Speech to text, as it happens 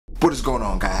What is going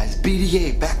on, guys?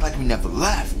 BDA back like we never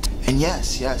left. And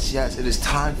yes, it is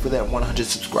time for that 100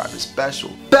 subscriber special.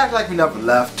 Back like we never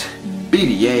left,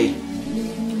 BDA.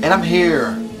 And I'm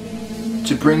here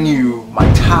to bring you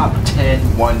my top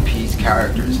 10 One Piece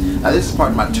characters. Now this is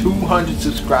part of my 200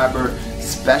 subscriber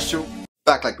special.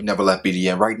 Back like we never left,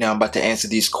 BDA. And right now I'm about to answer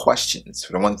these questions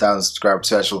for the 1000 subscriber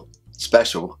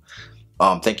special.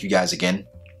 Thank you guys again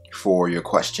for your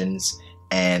questions.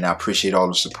 And I appreciate all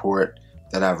the support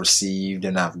that I've received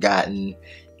and I've gotten.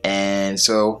 And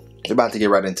so we're about to get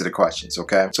right into the questions,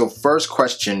 okay? So first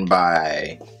question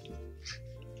by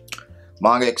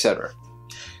Manga Etc.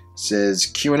 says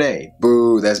Q&A.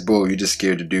 Boo, that's bull. You're just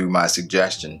scared to do my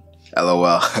suggestion.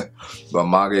 LOL. But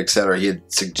Manga Etc. he had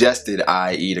suggested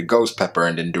I eat a ghost pepper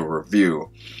and then do a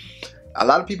review. A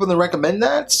lot of people didn't recommend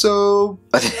that, so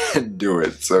I didn't do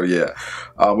it. So yeah.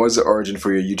 What's the origin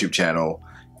for your YouTube channel?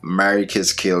 Marry,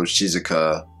 Kiss, Kill,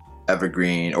 Shizuka,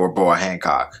 Evergreen, or Boa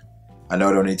Hancock? I know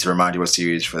I don't need to remind you what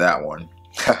series for that one.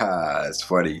 Haha, that's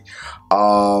funny.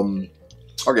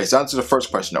 Okay, so answer the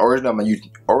first question. Origin of my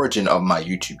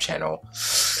YouTube channel.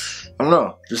 I don't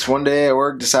know. Just one day at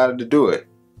work decided to do it.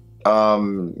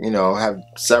 You know, have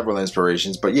several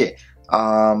inspirations, but yeah.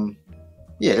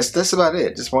 Yeah, that's about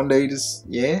it. Just one day,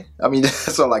 yeah. I mean,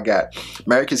 that's all I got.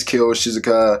 Marry, Kiss, Kill,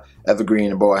 Shizuka,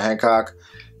 Evergreen, and Boa Hancock.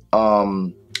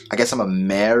 I guess I'm a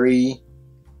marry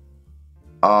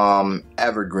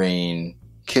Evergreen,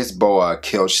 Kiss Boa,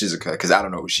 Kill Shizuka, because I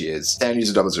don't know who she is. Stan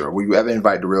user 00. Will you ever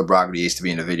invite the real Broccoli Ace to be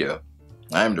in the video?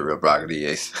 I am the real Broccoli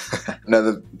Ace.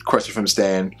 Another question from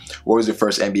Stan. What was the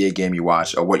first NBA game you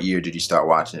watched, or what year did you start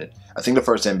watching it? I think the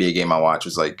first NBA game I watched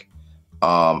was like,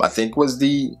 I think it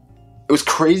was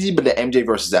crazy, but the MJ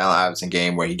versus Allen Iverson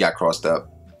game where he got crossed up.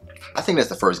 I think that's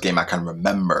the first game I can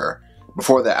remember.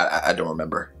 Before that, I don't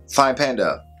remember. Fine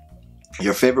Panda.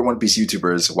 Your favorite One Piece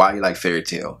YouTubers, why you like Fairy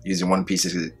Tail? Using One Piece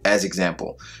as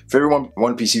example. Favorite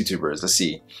One Piece YouTubers, let's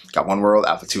see. Got One World,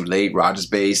 Alpha 2 Late, Rogers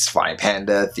Base, Flying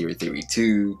Panda, Theory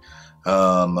 2,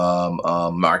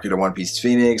 Market of One Piece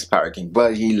Phoenix, Pirate King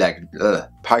Buggy, Legend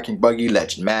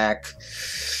Mac.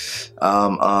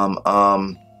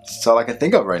 That's all I can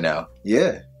think of right now.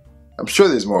 Yeah. I'm sure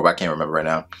there's more, but I can't remember right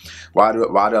now. Why do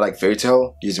I like Fairy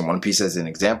Tail? Using One Piece as an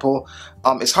example.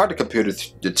 It's hard to compare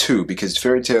the two because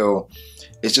Fairy Tail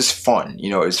is just fun. You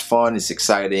know, it's fun, it's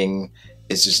exciting,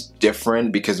 it's just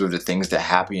different because of the things that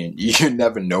happen. And you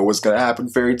never know what's gonna happen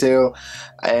in Fairy Tail,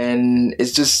 and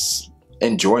it's just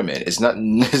enjoyment. It's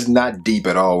not deep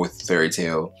at all with Fairy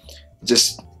Tail.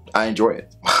 Just I enjoy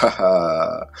it.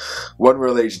 One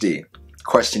World HD.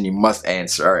 Question you must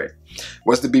answer. All right.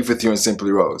 What's the beef with you and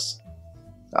Simply Rose?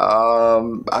 I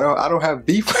don't have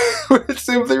beef with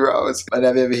Simply Rose. And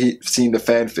have you ever seen the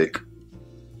fanfic?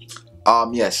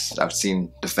 Yes, I've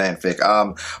seen the fanfic.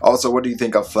 Also, what do you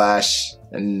think of Flash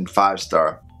and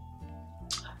 5-star?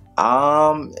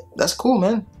 That's cool,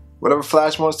 man. Whatever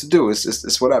Flash wants to do,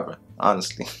 it's whatever,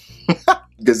 honestly.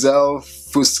 Gazelle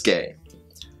Fuske.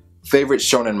 Favorite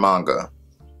shonen manga?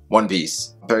 One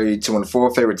Piece. Perry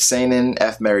 214. Favorite seinen?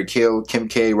 F, Marry, Kill, Kim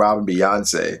K, Robin,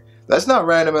 Beyonce. That's not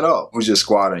random at all. Who's your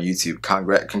squad on YouTube?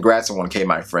 Congrats on 1K,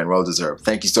 my friend. Well deserved.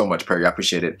 Thank you so much, Perry. I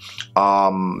appreciate it.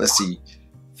 Let's see.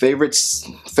 Favorite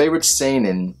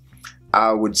seinen?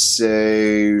 I would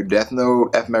say Death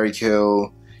Note, F, Marry,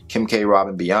 Kill, Kim K,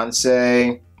 Robin,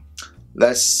 Beyonce.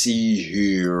 Let's see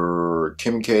here.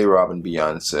 Kim K, Robin,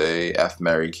 Beyonce, F,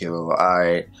 Marry, Kill.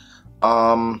 Alright.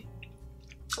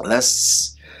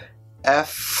 Let's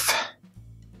F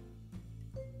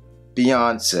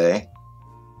Beyonce,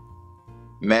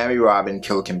 Marry Robin,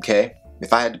 Kill Kim K.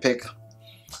 If I had to pick,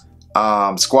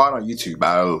 squad on YouTube,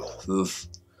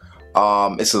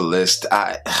 it's a list.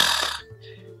 I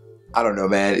don't know,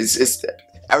 man. It's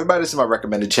everybody that's in my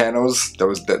recommended channels.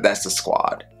 That's the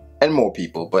squad and more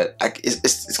people, but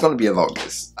it's gonna be a long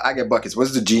list. I get buckets. What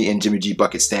does the G in Jimmy G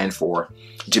bucket stand for?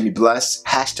 Jimmy Bless.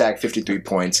 Hashtag 53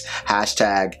 points.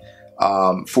 Hashtag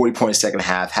 40 points second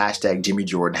half. Hashtag Jimmy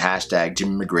Jordan. Hashtag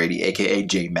Jimmy McGrady, aka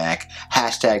J Mac.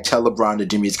 Hashtag tell LeBron that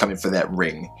Jimmy is coming for that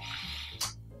ring.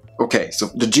 Okay, so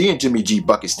the G in Jimmy G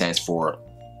bucket stands for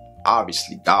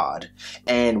obviously God.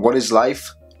 And what is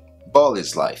life? Ball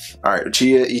is life. Alright,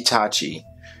 Uchiha Itachi.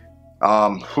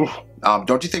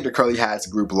 Don't you think the Curly Hats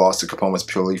group lost to Capone's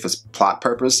purely for plot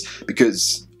purpose?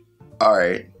 Because,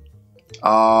 alright,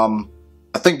 I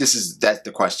think that's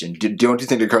the question. Don't you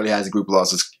think the Curly Hats group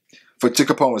lost to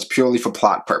Capone was purely for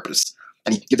plot purpose?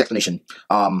 And he gives the explanation.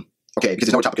 Okay, because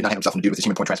there's no topic could not handle himself from the dude with his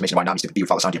human point transformation. Why not? He's stupid. Be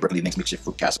follow Sanji Berkeley makes makeshift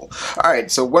fruit castle.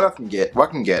 Alright, so what I'm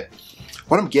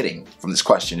getting from this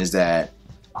question is that,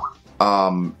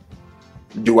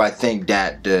 do I think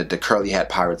that the Curly Hat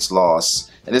Pirates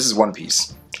lost and this is One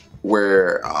Piece,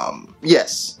 where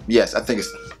yes, I think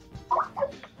it's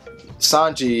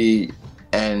Sanji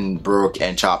and Brook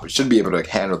and Chopper should be able to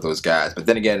handle those guys. But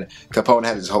then again, Capone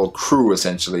had his whole crew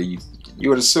essentially. You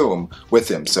would assume with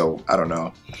him. So I don't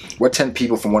know. What 10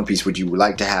 people from One Piece would you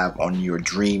like to have on your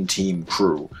dream team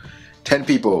crew? 10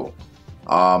 people.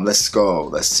 Let's go.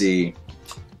 Let's see.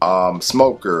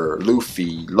 Smoker,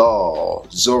 Luffy, Law,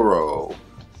 Zoro,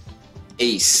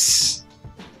 Ace,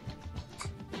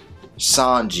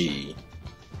 Sanji,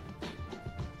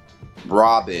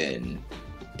 Robin,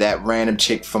 that random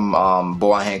chick from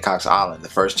Boa Hancock's Island, the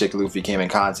first chick Luffy came in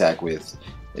contact with,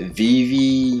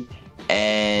 Vivi,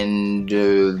 and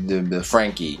the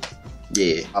Frankie.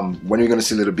 Yeah. When are we gonna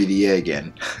see Little BDA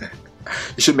again?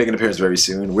 It should make an appearance very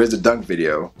soon. Where's the dunk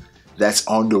video? That's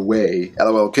on the way.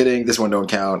 LOL, kidding. This one don't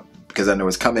count because I know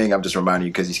it's coming. I'm just reminding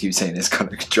you because you keep saying it's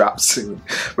gonna drop soon,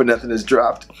 but nothing has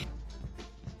dropped.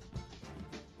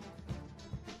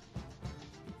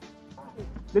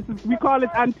 This is, we call it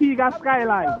Antigua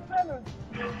Skyline.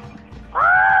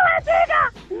 Ah,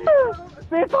 Antigua!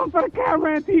 Say something for the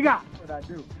camera, Antigua. What I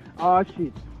do? Oh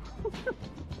shit.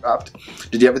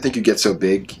 Did you ever think you'd get so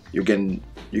big? You're gonna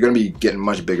be getting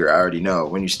much bigger. I already know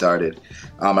when you started.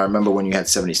 I remember when you had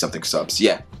 70 something subs.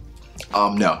 Yeah.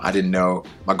 No, I didn't know.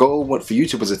 My goal for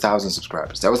YouTube was 1,000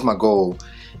 subscribers. That was my goal,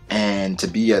 and to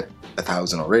be at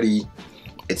 1,000 already,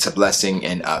 it's a blessing.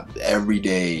 And every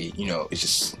day, you know, it's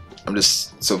just, I'm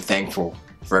just so thankful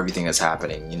for everything that's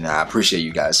happening. You know, I appreciate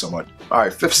you guys so much. All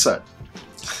right, fifth son.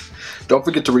 Don't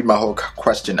forget to read my whole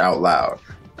question out loud.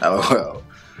 LOL.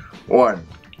 1.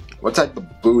 What type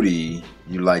of booty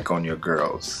you like on your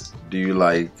girls? Do you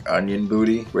like onion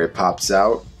booty where it pops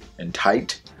out and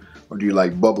tight? Or do you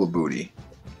like bubble booty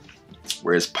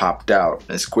where it's popped out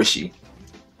and squishy?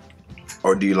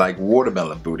 Or do you like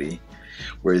watermelon booty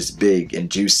where it's big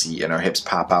and juicy and our hips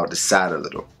pop out the side a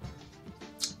little?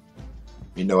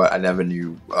 You know what? I never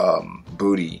knew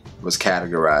booty was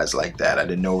categorized like that. I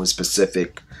didn't know it was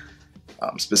specific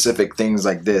things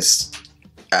like this.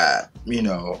 You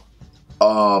know,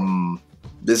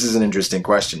 this is an interesting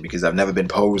question because I've never been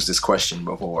posed this question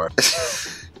before.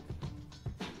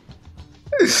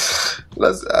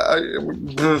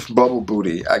 Bubble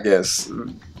booty, I guess.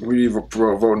 We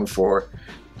voting for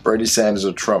Bernie Sanders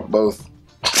or Trump, both.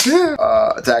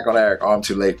 Attack on Eric. Oh, I'm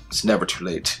too late. It's never too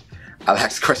late. I'll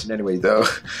ask the question anyway, though.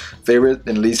 Favorite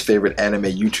and least favorite anime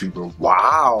YouTuber?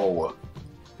 Wow.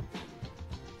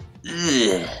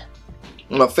 Yeah.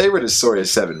 My favorite is Sawyer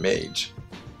 7 Mage.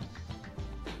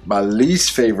 My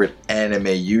least favorite anime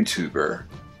YouTuber.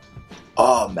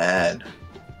 Oh man.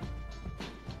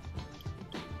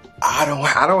 I don't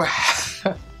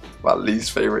have my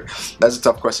least favorite. That's a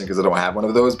tough question because I don't have one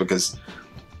of those, because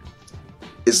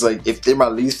it's like if they're my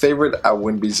least favorite, I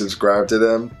wouldn't be subscribed to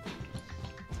them.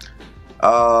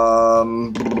 I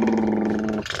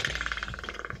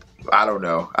don't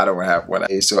know. I don't have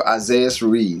one. So Isaiah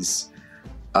Ruiz.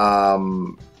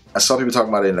 I saw people talking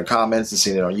about it in the comments and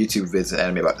seeing it on YouTube vids and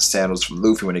anime about the sandals from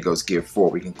Luffy when he goes Gear 4.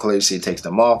 We can clearly see he takes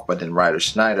them off, but then Ryder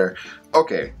Schneider.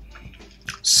 Okay.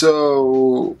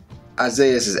 So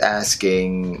Isaiah is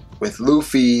asking, with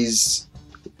Luffy's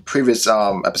previous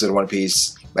episode of One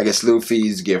Piece, I guess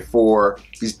Luffy's Gear 4,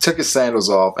 he took his sandals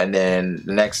off, and then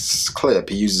the next clip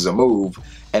he uses a move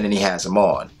and then he has them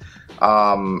on.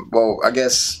 Well, I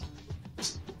guess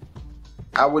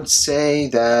I would say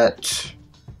that,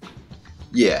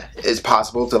 yeah, it's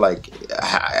possible to, like,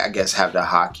 I guess have the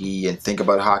hockey and think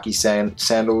about hockey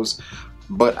sandals,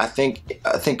 but I think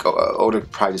Oda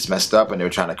probably just messed up and they were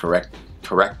trying to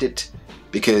correct it,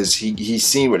 because he's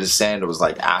seen what his sandal was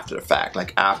like after the fact,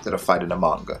 like after the fight in the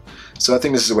manga. So I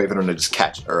think this is a way for them to just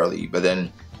catch it early, but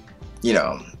then, you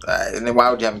know, and then why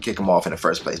would you have him kick him off in the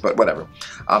first place? But whatever.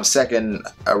 Second,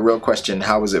 a real question: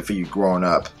 how was it for you growing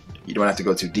up? You don't have to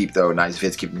go too deep though. Nice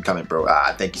vids, keep them coming, bro.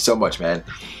 Thank you so much, man.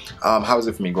 How was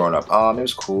it for me growing up? It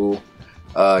was cool.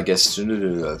 I guess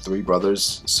 3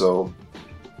 brothers, so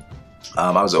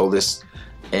I was the oldest,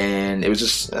 and it was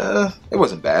just it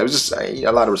wasn't bad. It was just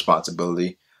a lot of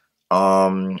responsibility.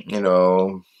 You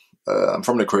know, I'm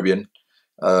from the Caribbean.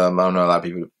 I don't know a lot of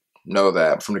people know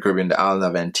that. I'm from the Caribbean, the island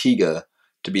of Antigua,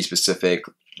 to be specific.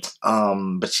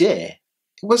 But yeah, it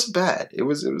wasn't bad. It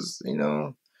was, you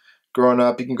know, growing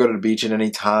up, you can go to the beach at any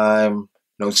time.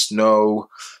 No snow.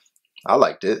 I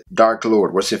liked it. Dark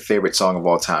Lord, what's your favorite song of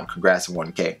all time? Congrats on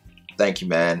 1K. Thank you,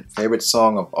 man. Favorite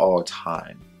song of all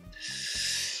time?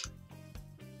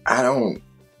 I don't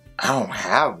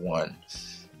have one.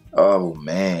 Oh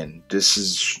man, this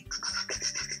is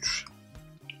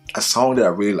a song that I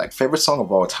really like. Favorite song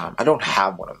of all time? I don't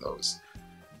have one of those,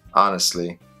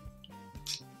 honestly.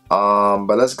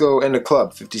 But let's go in the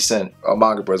club. 50 Cent,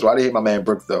 Manga Bros. Why do you hate my man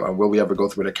Brook though? And will we ever go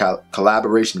through the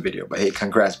collaboration video? But hey,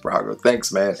 congrats, Brago.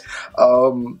 Thanks, man.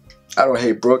 I don't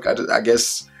hate Brook. I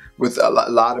guess with a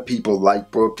lot of people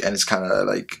like Brook, and it's kind of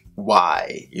like,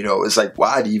 why? You know, it's like,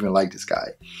 why do you even like this guy?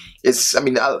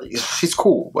 He's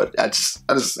cool, but I just,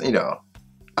 you know,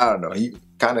 I don't know. He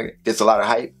kind of gets a lot of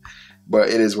hype, but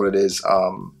it is what it is.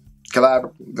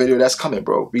 Collab video, that's coming,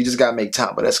 bro. We just gotta make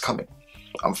time, but that's coming.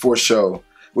 For sure.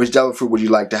 Which devil fruit would you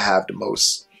like to have the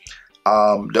most?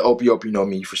 The Opie, you know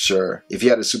me for sure. If you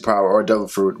had a superpower or a devil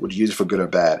fruit, would you use it for good or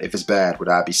bad? If it's bad, would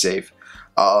I be safe?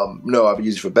 No, I'd be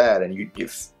using it for bad, and you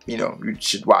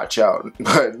should watch out.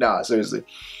 But nah, seriously.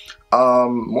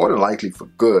 More than likely for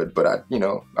good, but I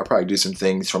probably do some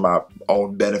things for my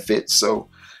own benefit. So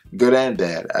good and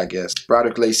bad, I guess.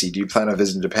 Broderick Lacey, do you plan on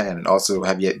visiting Japan? And also,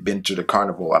 have you been to the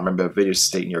carnival? I remember a video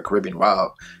stating you're Caribbean.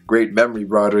 Wow, great memory,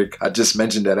 Broderick. I just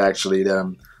mentioned that actually,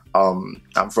 that I'm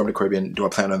from the Caribbean. Do I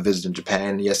plan on visiting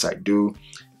Japan? Yes, I do.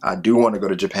 I do want to go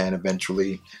to Japan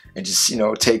eventually and just,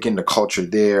 take in the culture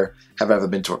there. Have I ever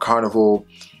been to a carnival?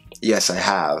 Yes, I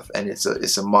have. And it's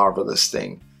a marvelous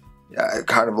thing.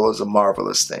 Carnival is a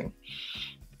marvelous thing.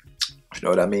 You know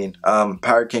what I mean?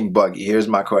 Pirate King Buggy, here's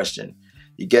my question.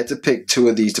 You get to pick 2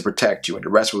 of these to protect you, and the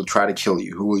rest will try to kill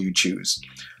you. Who will you choose?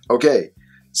 Okay,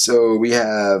 so we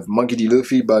have Monkey D.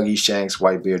 Luffy, Buggy, Shanks,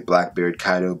 Whitebeard, Blackbeard,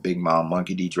 Kaido, Big Mom,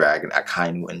 Monkey D. Dragon,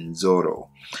 Akainu, and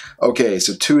Zoro. Okay,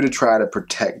 so 2 to try to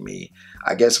protect me.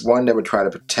 I guess 1 that would try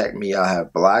to protect me, I'll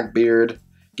have Blackbeard.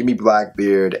 Give me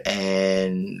Blackbeard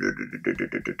and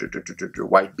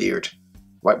Whitebeard.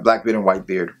 Blackbeard and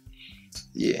Whitebeard.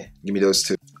 Yeah, give me those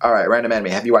 2. Alright, random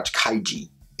anime. Have you watched Kaiji?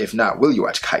 If not, will you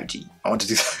watch Kaiji? I want to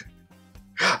do that.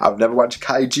 I've never watched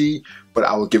Kaiji, but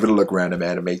I will give it a look, random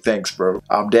anime. Thanks, bro.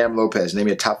 Dan Lopez, name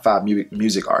me a top 5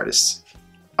 music artists.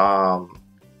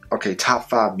 Okay, top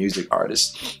 5 music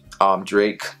artists.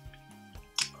 Drake.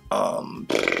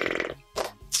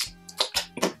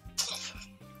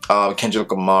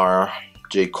 Kendrick Lamar.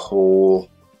 J. Cole.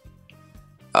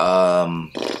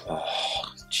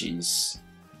 Jeez.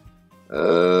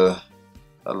 I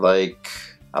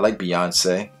like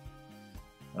Beyonce.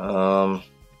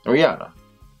 Rihanna.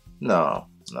 No.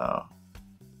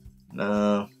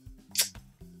 I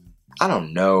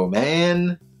don't know,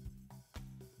 man.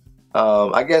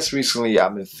 I guess recently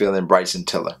I've been feeling Bryson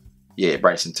Tiller. Yeah,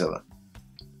 Bryson Tiller.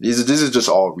 These are just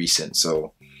all recent,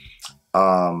 so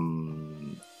I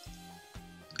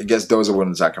guess those are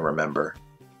ones I can remember.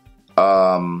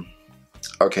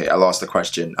 Okay, I lost the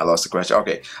question.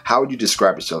 Okay, how would you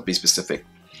describe yourself? Be specific.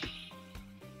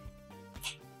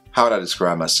 How would I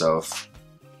describe myself?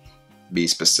 Be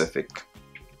specific.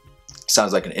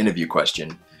 Sounds like an interview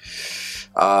question.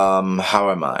 How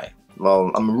am I?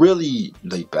 Well, I'm really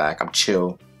laid back. I'm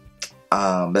chill.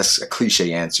 That's a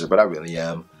cliche answer, but I really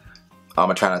am.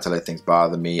 I try not to let things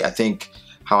bother me. I think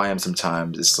how I am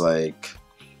sometimes is like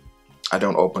I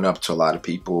don't open up to a lot of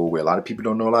people, where a lot of people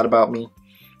don't know a lot about me.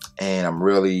 And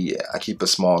I keep a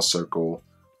small circle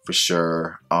for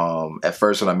sure. At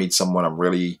first when I meet someone, I'm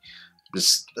really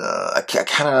just, I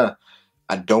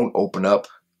don't open up.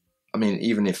 I mean,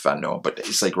 even if I know, but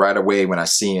it's like right away when I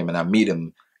see him and I meet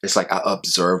him, it's like I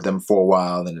observe them for a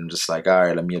while and I'm just like, all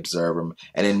right, let me observe them.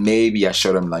 And then maybe I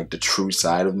show them like the true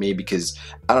side of me, because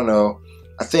I don't know.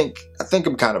 I think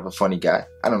I'm kind of a funny guy.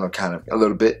 I don't know, kind of a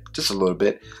little bit, just a little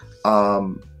bit.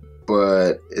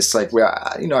 But it's like where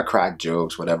I crack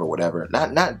jokes, whatever.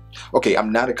 Not okay.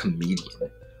 I'm not a comedian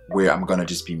where I'm gonna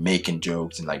just be making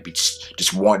jokes and like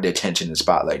just want the attention and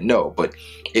spotlight. No, but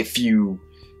if you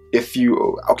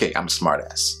okay, I'm a smart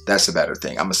ass. That's a better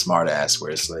thing. I'm a smart ass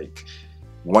where it's like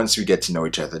once we get to know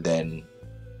each other, then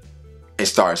it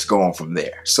starts going from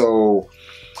there. So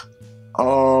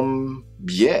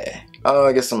yeah.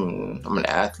 I guess I'm an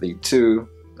athlete too.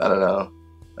 I don't know.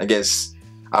 I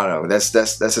don't know. That's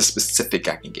as specific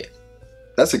I can get.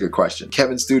 That's a good question.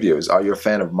 Kevin Studios, are you a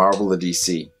fan of Marvel or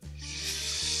DC?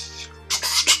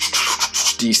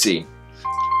 DC.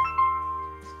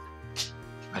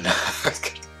 I'm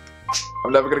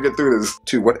never gonna get through this.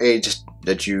 To what age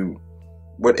did you?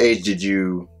 What age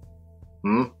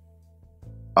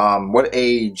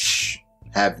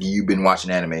have you been watching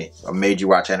anime, or made you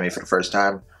watch anime for the first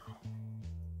time?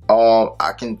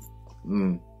 I can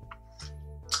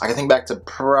think back to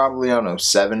probably, I don't know,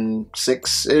 7,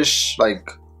 6-ish, like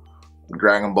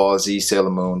Dragon Ball Z, Sailor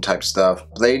Moon type stuff.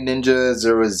 Blade Ninja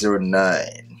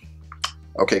 009.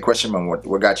 Okay, question 1,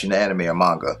 what got you into anime or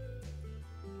manga?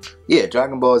 Yeah,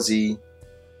 Dragon Ball Z.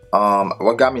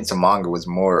 What got me into manga was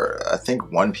more, I think,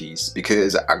 One Piece,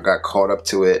 because I got caught up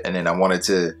to it and then I wanted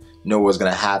to know what was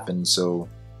going to happen, so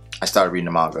I started reading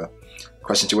the manga.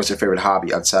 Question 2, what's your favorite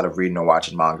hobby outside of reading or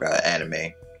watching manga,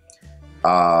 anime?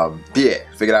 Yeah,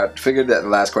 figured that the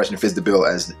last question fits the bill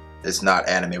as it's not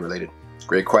anime related.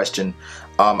 Great question.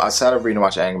 Outside of reading and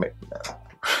watching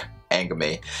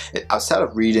outside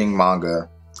of reading manga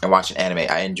and watching anime,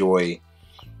 I enjoy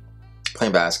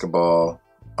playing basketball.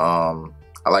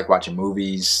 I like watching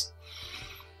movies.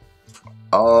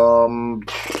 That's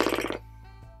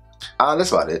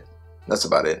about it. That's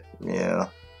about it. Yeah.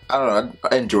 I don't know.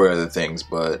 I enjoy other things,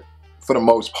 but for the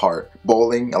most part,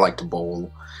 bowling. I like to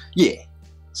bowl. Yeah.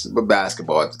 But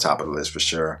basketball at the top of the list for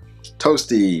sure.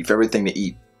 Toasty, favorite thing to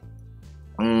eat.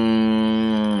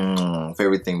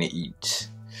 Favorite thing to eat.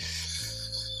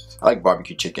 I like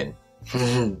barbecue chicken.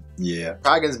 Yeah.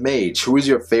 Dragon's Mage. Who is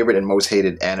your favorite and most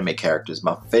hated anime characters?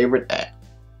 My favorite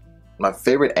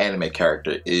anime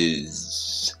character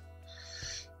is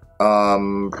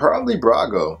probably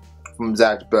Brago from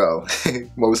Zatch Bell.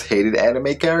 Most hated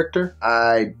anime character?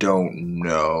 I don't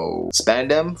know.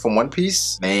 Spandam from One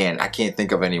Piece? Man, I can't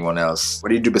think of anyone else. What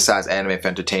do you do besides anime for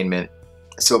entertainment?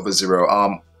 Silver Zero.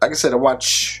 Like I said, I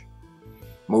watch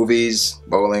movies,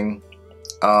 bowling,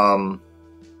 sometimes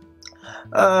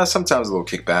a little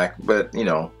kickback, but you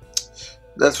know,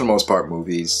 that's for the most part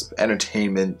movies.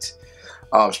 Entertainment,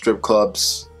 strip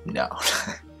clubs, no.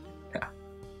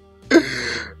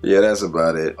 Yeah, that's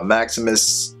about it.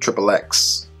 Maximus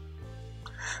XXX.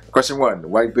 Question 1.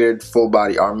 Whitebeard full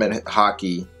body armament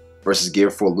hockey versus Gear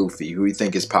 4 Luffy. Who do you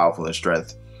think is powerful in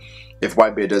strength? If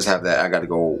Whitebeard does have that, I gotta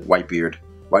go Whitebeard.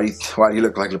 Why do you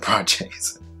look like LeBron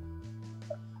James?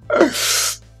 I'm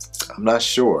not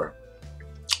sure.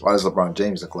 Why does LeBron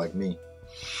James look like me?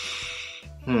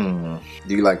 Do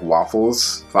you like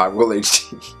waffles? 5-Will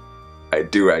HD. I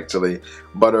do actually.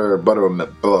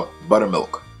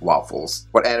 Buttermilk waffles.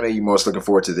 What anime are you most looking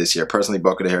forward to this year? Personally,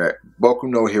 Boku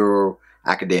no Hero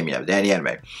Academia, Danny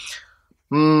anime.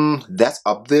 That's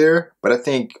up there, but I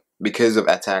think because of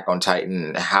Attack on Titan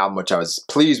and how much I was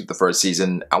pleased with the first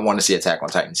season, I want to see Attack on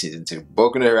Titan season 2.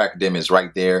 Boku no Hero Academia is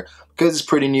right there because it's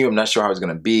pretty new. I'm not sure how it's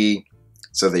gonna be.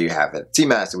 So there you have it. T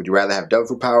Master, would you rather have Devil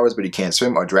Fruit powers but you can't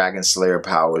swim, or Dragon Slayer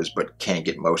powers but can't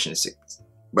get motion sickness?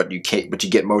 But you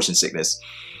get motion sickness.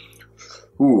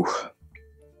 Ooh.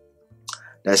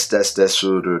 That's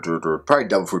probably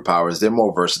Devil Fruit powers. They're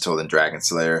more versatile than Dragon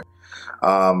Slayer.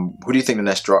 Who do you think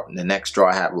the next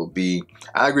Straw Hat will be?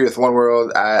 I agree with One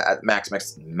World.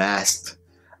 Masked.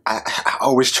 I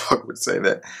always struggle with saying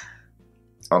that.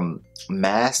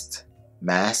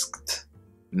 Masked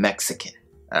Mexican.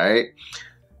 Alright?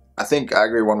 I think I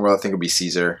agree with One World. I think it'll be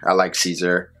Caesar. I like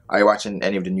Caesar. Are you watching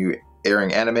any of the new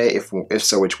airing anime? If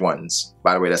so, which ones?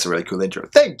 By the way, that's a really cool intro.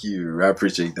 Thank you. I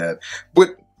appreciate that.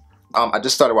 But I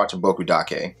just started watching Boku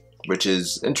Dake, which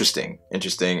is interesting,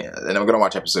 and I'm gonna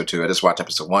watch episode 2. I just watched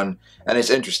episode 1, and it's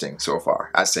interesting so far.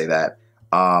 I say that,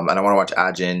 and I want to watch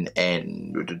Ajin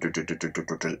and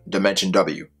Dimension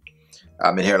W.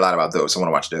 I've been hearing a lot about those, so I want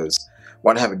to watch those.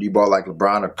 Want to have a new ball like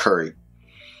LeBron or Curry?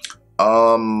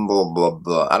 Blah blah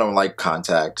blah. I don't like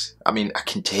contact. I mean, I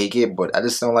can take it, but I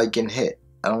just don't like getting hit.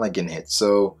 I don't like getting hit,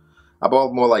 so I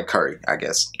ball more like Curry, I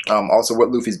guess. Also,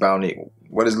 what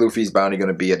is Luffy's bounty going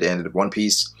to be at the end of One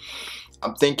Piece?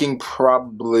 I'm thinking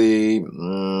probably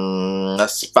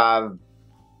that's 5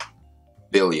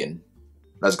 billion.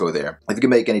 Let's go there. If you could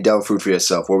make any Devil Fruit for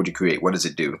yourself, what would you create? What does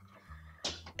it do?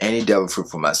 Any Devil Fruit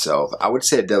for myself, I would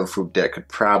say a Devil Fruit that could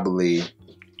probably,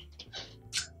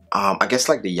 I guess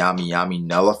like the Yami Yami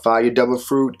nullify your Devil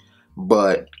Fruit,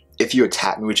 but if you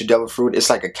attack me with your Devil Fruit, it's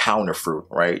like a counter fruit,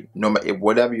 right? No matter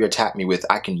whatever you attack me with,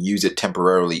 I can use it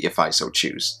temporarily if I so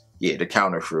choose. Yeah, the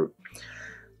counter fruit.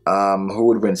 Who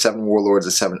would win? 7 Warlords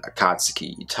or 7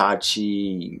 Akatsuki?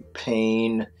 Itachi,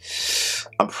 Pain.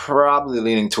 I'm probably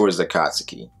leaning towards the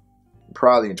Akatsuki.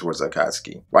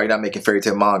 Why are you not making fairy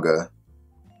tale manga?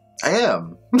 I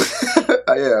am.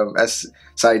 I am. As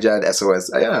Saijad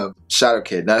SOS, I am. Shadow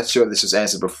Kid. Not sure if this was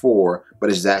answered before,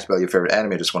 but is Zatch Bell your favorite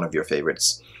anime or just one of your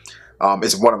favorites?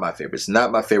 It's one of my favorites.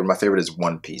 Not my favorite. My favorite is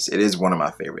One Piece. It is one of my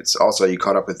favorites. Also, are you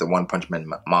caught up with the One Punch Man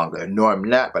manga? No, I'm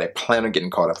not, but I plan on getting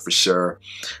caught up for sure.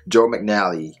 Joe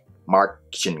McNally, Mark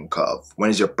Chinkov. When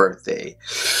is your birthday?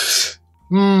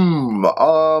 I'm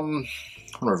gonna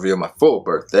reveal my full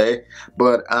birthday,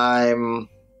 but I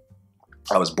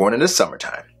was born in the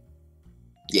summertime.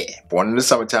 Yeah, born in the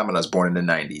summertime, and I was born in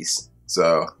the 90s.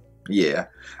 So, yeah.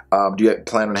 Do you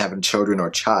plan on having children or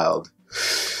a child?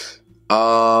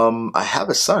 I have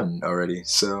a son already,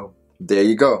 so there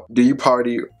you go. Do you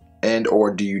party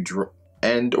or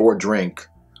drink?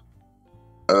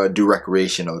 Do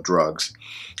recreational drugs?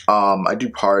 I do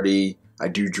party. I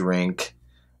do drink,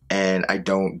 and I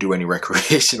don't do any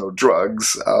recreational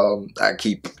drugs. I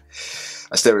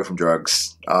stay away from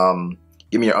drugs.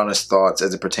 Give me your honest thoughts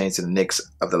as it pertains to the Knicks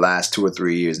of the last 2 or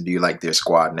 3 years. And do you like their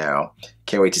squad now?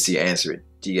 Can't wait to see you answer it.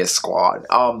 GS squad.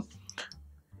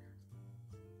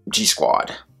 G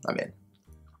squad. I'm in.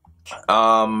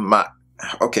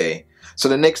 Okay. So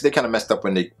the Knicks, they kind of messed up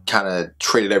when they kind of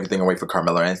traded everything away for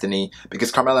Carmelo Anthony.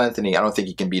 Because Carmelo Anthony, I don't think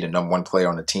he can be the #1 player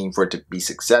on the team for it to be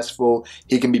successful.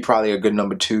 He can be probably a good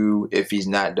 #2 if he's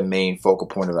not the main focal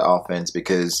point of the offense.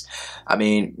 Because, I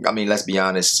mean, let's be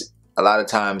honest. A lot of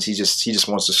times he just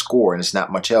wants to score and it's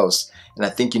not much else. And I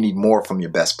think you need more from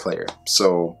your best player.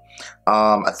 So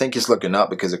I think it's looking up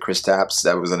because of Kristaps.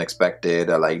 That was unexpected.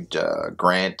 I like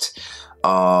Grant.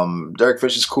 Derek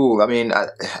Fisher's cool. I mean,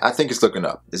 I think it's looking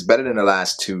up. It's better than the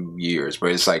last 2 years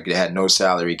where it's like they had no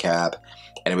salary cap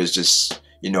and it was just,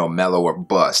 you know, Melo or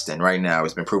bust. And right now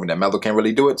it's been proven that Melo can't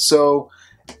really do it. So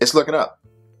it's looking up.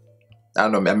 I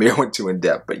don't know, maybe I went too in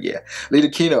depth, but yeah. Lita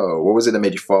Kino, what was it that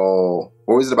made you fall?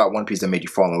 What was it about One Piece that made you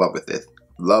fall in love with it?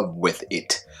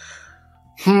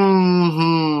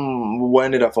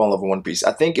 When did I fall in love with One Piece?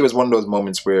 I think it was one of those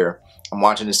moments where I'm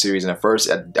watching the series and at first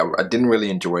I didn't really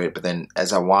enjoy it, but then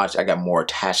as I watched, I got more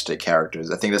attached to the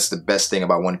characters. I think that's the best thing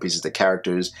about One Piece is the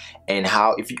characters and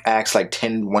how if you ask like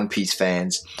 10 One Piece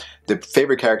fans, the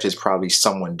favorite character is probably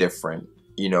someone different.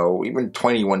 You know, even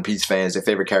 20 One Piece fans, their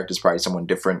favorite character is probably someone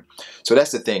different. So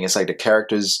that's the thing. It's like the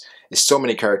characters, it's so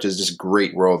many characters, just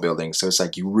great world building. So it's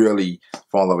like you really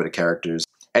fall in love with the characters.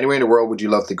 Anywhere in the world would you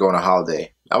love to go on a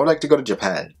holiday? I would like to go to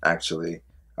Japan, actually.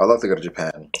 I would love to go to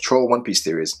Japan. Troll One Piece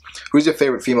theories. Who's your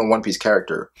favorite female One Piece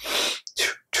character?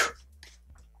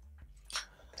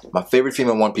 My favorite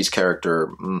female One Piece character.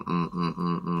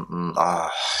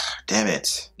 Damn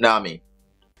it. Nami.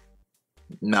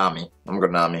 I'm gonna go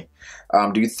Nami.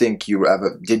 Did you think you'll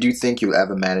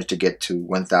ever manage to get to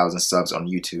 1,000 subs on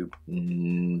YouTube?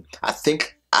 I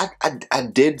think I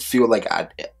did feel like I'd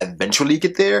eventually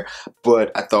get there,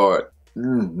 but I thought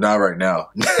not right now.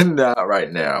 Not right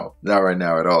now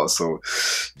at all. So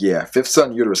yeah, Fifth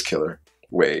Son Uterus Killer.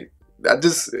 Wait,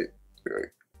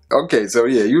 okay, so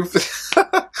yeah, you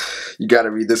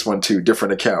gotta read this one too.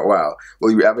 Different account. Wow.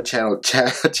 Will you ever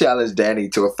challenge Danny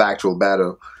to a factual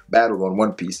battle on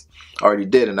One Piece? Already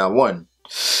did and I won.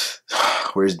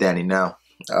 Where's Danny now?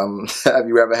 Have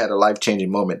you ever had a life-changing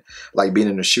moment like being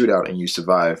in a shootout and you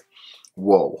survive?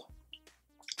 Whoa,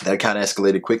 that kind of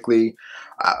escalated quickly.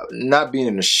 Not being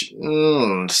in a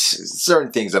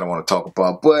certain things I don't want to talk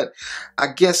about, but I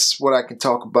guess what I can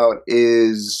talk about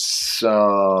is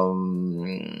I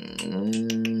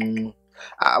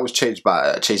was chased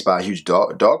by a huge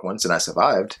dog once and I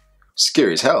survived.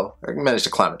 Scary as hell. I managed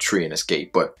to climb a tree and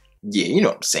escape, but yeah, you know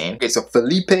what I'm saying. Okay, so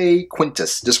Felipe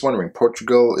Quintus, just wondering,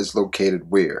 Portugal is located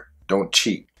where? Don't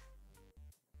cheat.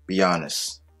 Be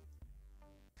honest.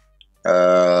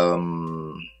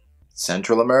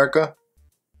 Central America?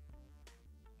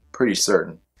 Pretty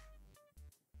certain.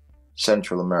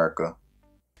 Central America.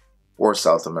 Or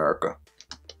South America.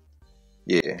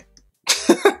 Yeah.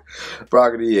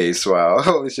 Brogady Suave.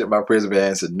 Holy shit, my prayers have been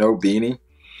answered. No beanie.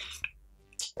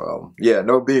 Well, yeah,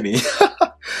 no beanie.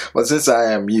 Well, since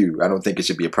I am you, I don't think it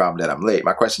should be a problem that I'm late.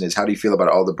 My question is, how do you feel about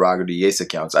all the Brogady Yace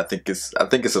accounts? I think it's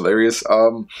hilarious.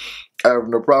 I have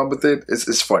no problem with it.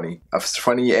 It's funny. It's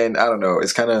funny, and I don't know.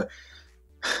 It's kind of,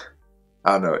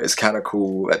 It's kind of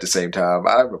cool at the same time.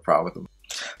 I have no problem with them.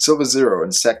 Silver Zero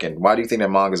in second. Why do you think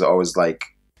that mangas are always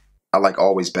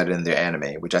always better than their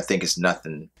anime? Which I think is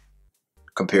nothing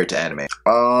compared to anime.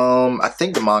 I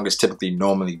think the manga is typically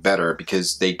normally better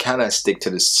because they kind of stick to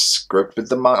the script with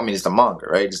the manga. I mean, it's the manga,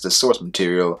 right? It's the source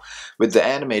material. With the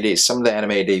anime, some of the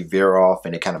anime they veer off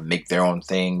and they kind of make their own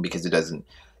thing because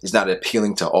it's not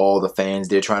appealing to all the fans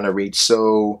they're trying to reach.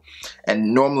 So,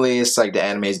 and normally it's like the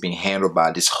anime is being handled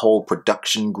by this whole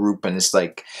production group, and it's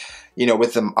like, you know,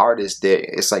 with them artists,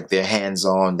 it's like they're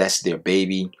hands-on. That's their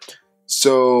baby.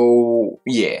 So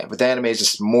yeah, with the anime, it's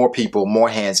just more people, more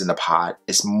hands in the pot.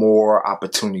 It's more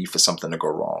opportunity for something to go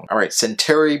wrong. All right,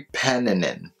 Centauri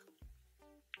Paninen.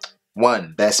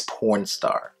 1, best porn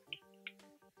star.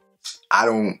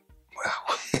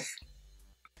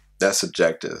 That's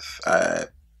subjective. I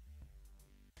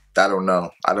don't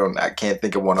know. I can't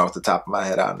think of one off the top of my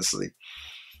head, honestly.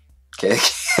 Can't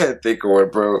think of one,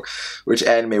 bro. Which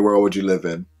anime world would you live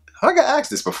in? I got asked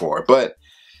this before, but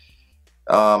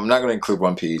I'm not going to include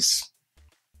One Piece.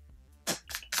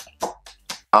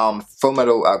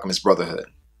 Fullmetal Alchemist Brotherhood.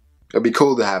 It'd be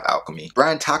cool to have alchemy.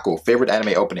 Brian Taco, favorite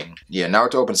anime opening? Yeah,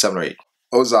 Naruto opened 7 or 8.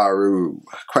 Ozaru,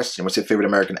 question, what's your favorite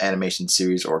American animation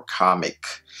series or comic?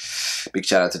 Big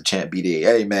shout out to Champ BD.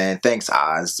 Hey man, thanks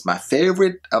Oz. My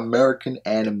favorite American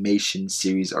animation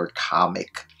series or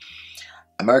comic.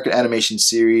 American animation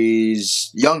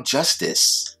series, Young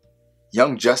Justice.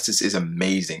 Young Justice is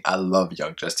amazing. I love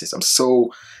Young Justice. I'm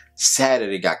so sad that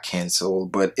it got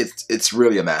canceled, but it's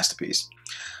really a masterpiece.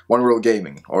 One World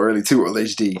Gaming, or really Two World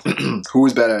HD.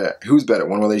 Who's better?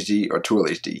 One World HD or Two World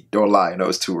HD? Don't lie, no,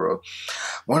 it's Two World.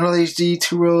 One World HD,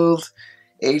 Two World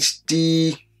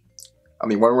HD. I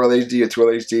mean, One World HD or Two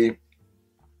World HD.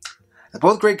 They're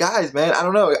both great guys, man. I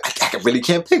don't know. I really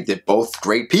can't pick. They're both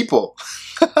great people.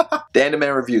 Dan the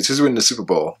Man reviews. Who's winning the Super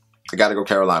Bowl? I gotta go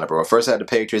Carolina, bro. First I had the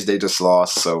Patriots. They just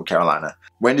lost, so Carolina.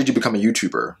 When did you become a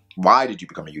YouTuber? Why did you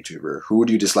become a YouTuber? Who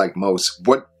do you dislike most?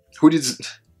 Who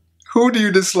do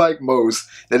you dislike most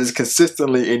that is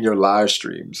consistently in your live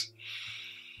streams?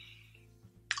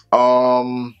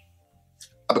 I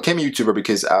became a YouTuber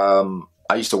because I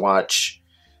used to watch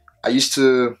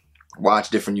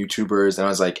different YouTubers, and I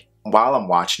was like, while I'm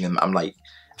watching them,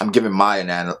 I'm giving my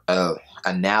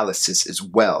analysis as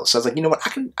well. So I was like, you know what,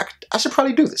 I should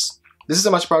probably do this. This is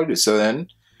how much I should probably do. So then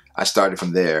I started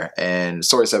from there, and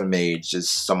Story 7 Mage is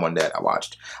someone that I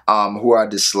watched. Who I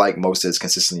dislike most is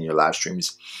consistently in your live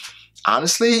streams.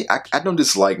 Honestly, I don't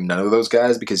dislike none of those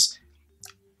guys, because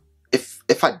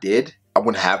if I did, I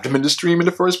wouldn't have them in the stream in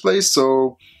the first place.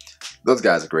 So those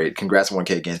guys are great. Congrats on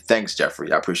 1K again. Thanks,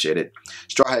 Jeffrey. I appreciate it.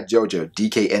 Straw Hat Jojo,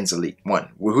 DK Enzeli. 1.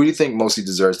 Who do you think mostly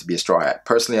deserves to be a Straw Hat?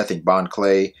 Personally, I think Bond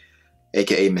Clay,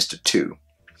 aka Mr. 2.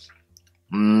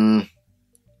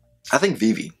 I think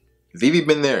Vivi. Vivi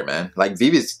been there, man. Like,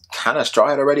 Vivi's kind of Straw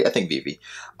Hat already. I think Vivi.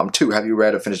 2. Have you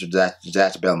read or finished the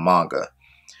Zatch Bell manga?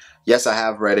 Yes, I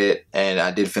have read it, and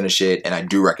I did finish it, and I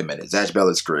do recommend it. Zatch Bell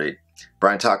is great.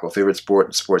 Brian Taco, favorite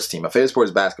sports team. My favorite sport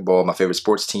is basketball. My favorite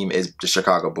sports team is the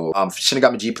Chicago Bulls.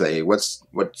 Shinigami G-Play, what's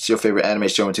your favorite anime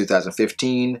show in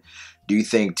 2015? Do you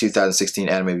think 2016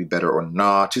 anime will be better or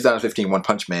not? 2015 One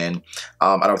Punch Man,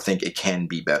 I don't think it can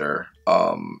be better.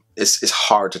 It's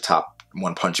hard to top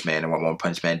One Punch Man and what One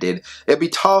Punch Man did. It'd be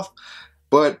tough,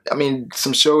 but I mean,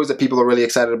 some shows that people are really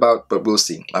excited about, but we'll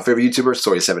see. My favorite YouTuber,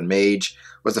 Story 7 Mage.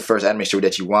 What's the first anime show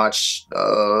that you watched?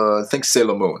 I think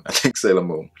Sailor Moon. Do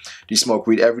you smoke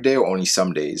weed every day or only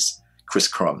some days? Chris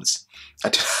Crumbs.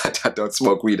 I don't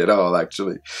smoke weed at all,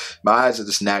 actually. My eyes are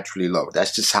just naturally low.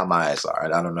 That's just how my eyes are.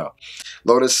 I don't know.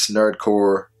 Lotus, Nerd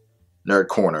Corner.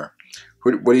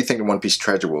 What do you think the One Piece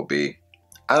treasure will be?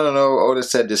 I don't know. Oda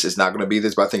said this is not going to be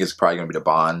this, but I think it's probably going to be the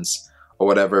bonds or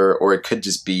whatever. Or it could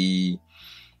just be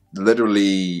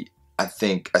literally, I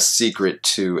think, a secret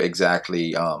to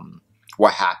exactly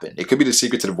what happened. It could be the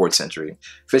secret to the Void Century.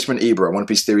 Fishman Ibra, One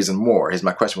Piece Theories and more. Here's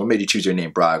my question. What made you choose your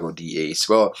name, Brago D. Ace?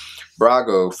 Well,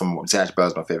 Brago from Zatch Bell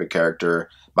is my favorite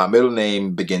character. My middle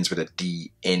name begins with a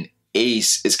D. And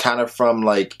Ace is kind of from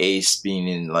like Ace being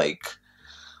in like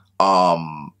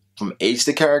from Ace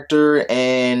the character,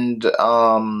 and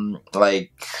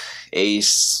like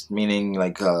Ace meaning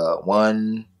like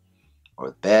one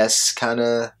or best kind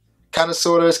of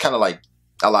sort of. It's kind of like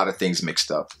a lot of things mixed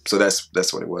up. So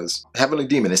that's what it was. Heavenly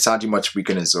Demon, is Sanji much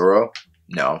weaker than Zoro?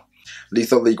 No.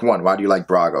 Lethal League 1, why do you like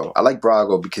Brago? I like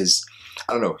Brago because,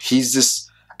 I don't know, he's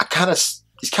kind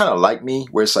of like me,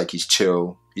 where it's like he's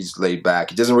chill, he's laid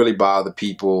back, he doesn't really bother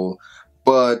people,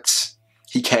 but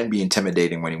he can be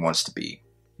intimidating when he wants to be.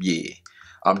 Yeah.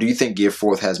 Do you think Gear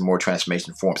 4th has more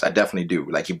transformation forms? I definitely do.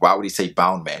 Like, why would he say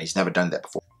Bound Man? He's never done that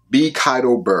before. B.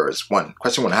 Kaido Burrs.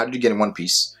 Question 1, how did you get in One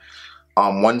Piece?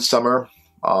 One summer,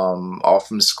 off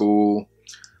from school,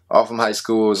 off from high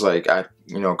school, was like, I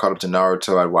caught up to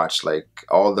Naruto. I watched like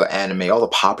all the anime, all the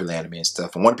popular anime and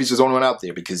stuff, and One Piece was the only one out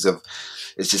there because of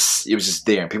it was just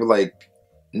there, and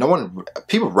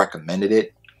people recommended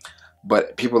it,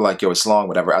 but people were like, yo, it's long,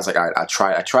 whatever. I was like, I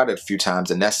tried it a few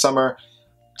times, and that summer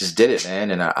just did it,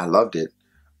 man, and I loved it.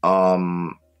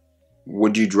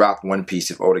 Would you drop One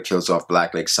Piece if Oda kills off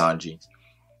Blackleg Sanji?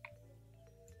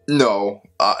 No,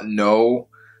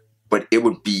 but it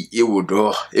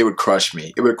would crush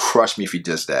me. It would crush me if he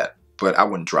does that, but I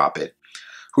wouldn't drop it.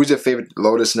 Who's your favorite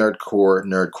Lotus Nerd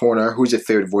Corner? Who's your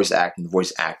favorite voice actor and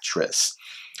voice actress?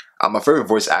 My favorite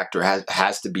voice actor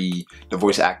has to be the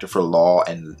voice actor for Law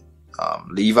and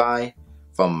Levi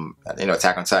from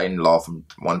Attack on Titan, Law from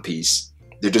One Piece.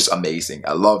 They're just amazing.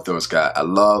 I love those guys. I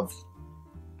love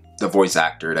the voice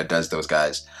actor that does those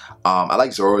guys. I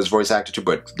like Zoro's voice actor too,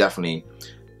 but definitely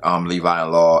Levi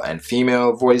and Law. And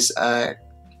female voice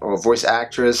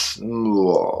actress.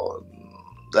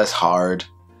 That's hard.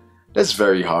 That's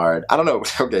very hard. I don't know.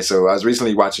 Okay, so I was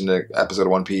recently watching the episode of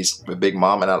One Piece with Big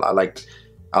Mom, and I liked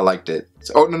I liked it.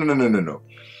 Oh, no.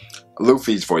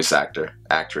 Luffy's voice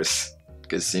actress.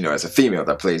 Because, you know, as a female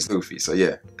that plays Luffy. So,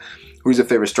 yeah. Who's your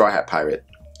favorite Straw Hat Pirate?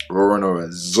 Roran or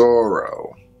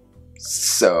Zoro?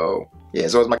 So, yeah,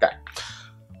 Zoro's my guy.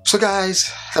 So,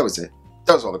 guys, that was it.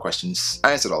 That was all the questions.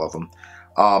 I answered all of them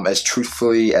as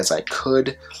truthfully as I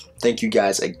could. Thank you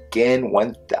guys again.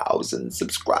 1,000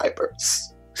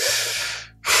 subscribers.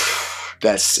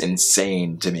 That's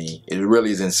insane to me. It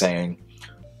really is insane.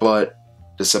 But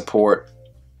the support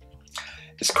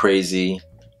is crazy.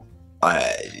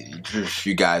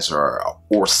 You guys are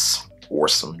awesome.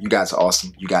 You guys are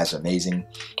awesome. You guys are amazing.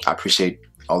 I appreciate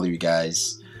all of you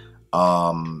guys.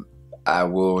 I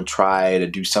will try to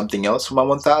do something else for my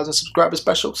 1,000 subscriber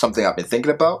special. Something I've been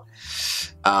thinking about.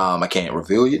 I can't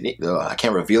reveal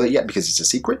it yet because it's a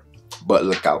secret. But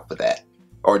look out for that.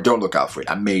 Or don't look out for it.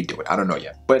 I may do it. I don't know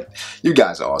yet. But you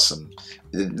guys are awesome.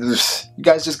 You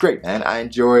guys are just great, man. I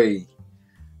enjoy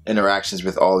interactions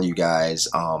with all of you guys.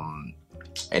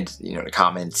 And you know, the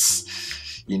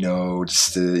comments, you know,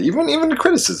 just even the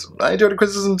criticism. I enjoy the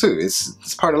criticism too.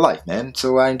 It's part of life, man.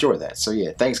 So I enjoy that. So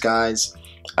yeah, thanks guys.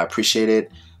 I appreciate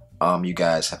it. You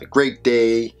guys have a great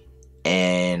day,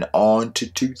 and on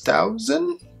to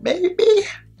 2,000 maybe.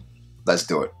 Let's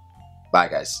do it. Bye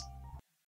guys.